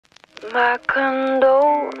My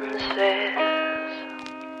condolences.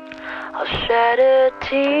 I'll shed a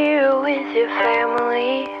tear with your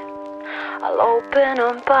family. I'll open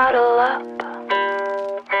a bottle up,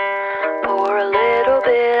 pour a little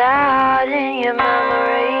bit out in your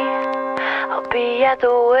memory. I'll be at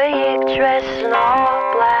the wake dressed in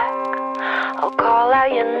all black. I'll call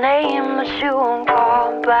out your name but you won't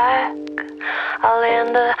call back. I'll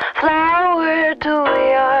hand a flower to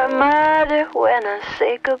your mother when I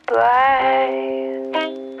say goodbye.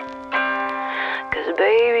 'Cause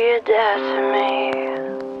baby, you're dead to me.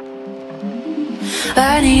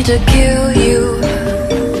 I need to kill you.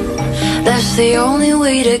 That's the only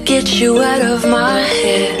way to get you out of my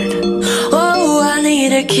head. Oh, I need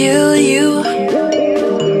to kill you,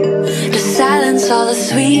 to silence all the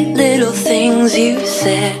sweet little things you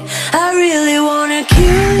said. I really wanna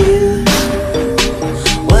kill you,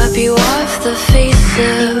 wipe you off the face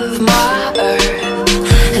of my earth,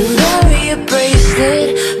 and bury a bracelet,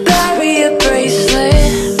 bury a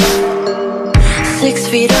bracelet 6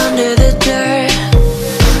 feet under the dirt.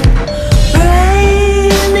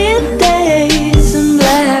 Rainy days and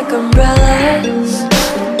black umbrellas.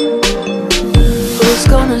 Who's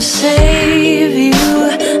gonna save you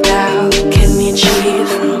now? Can you cheat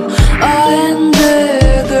from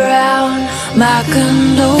underground? My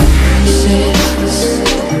condolences.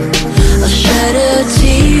 I'll shed a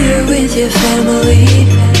tear with your family.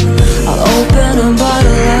 I'll open a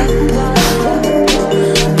bottle up,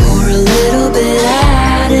 pour a little bit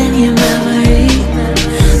out in your memory.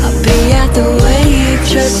 I'll be at the wake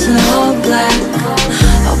dressed in all black.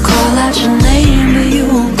 I'll call out your name but you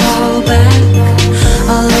won't call back.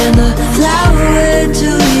 I'll hand a flower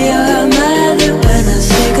to your mother when I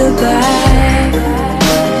say goodbye.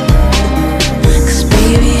 'Cause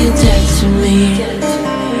baby, you're dead to me.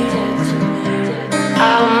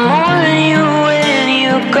 I'll mourn you when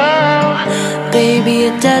you go. Baby,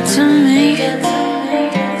 you're dead to me.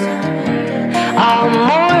 I'll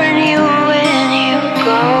mourn you when you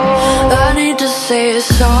go. I need to say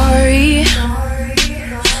sorry.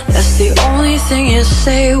 That's the only thing you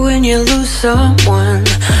say when you lose someone.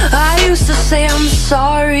 I used to say I'm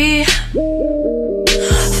sorry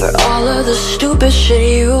for all of the stupid shit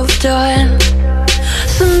you've done.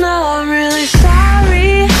 So now I'm really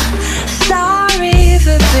sorry, sorry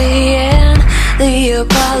for being the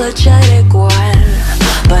apologetic one.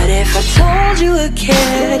 But if I told you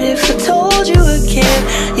again, if I told you again,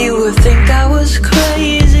 you would think I was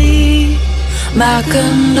crazy. My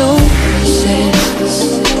condolences.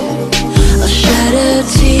 I'll shed a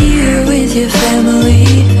tear with your family.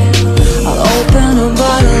 I'll open a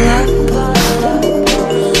bottle up,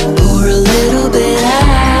 pour a little bit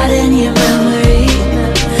out in your memory.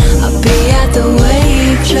 I'll be at the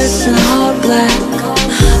wake dressed in all black.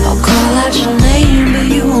 I'll call out your name but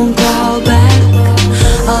you won't call back.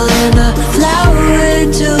 I'll hand a flower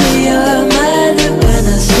to your mother when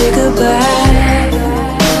I say goodbye.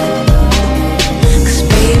 'Cause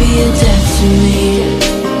baby, you're dead to me.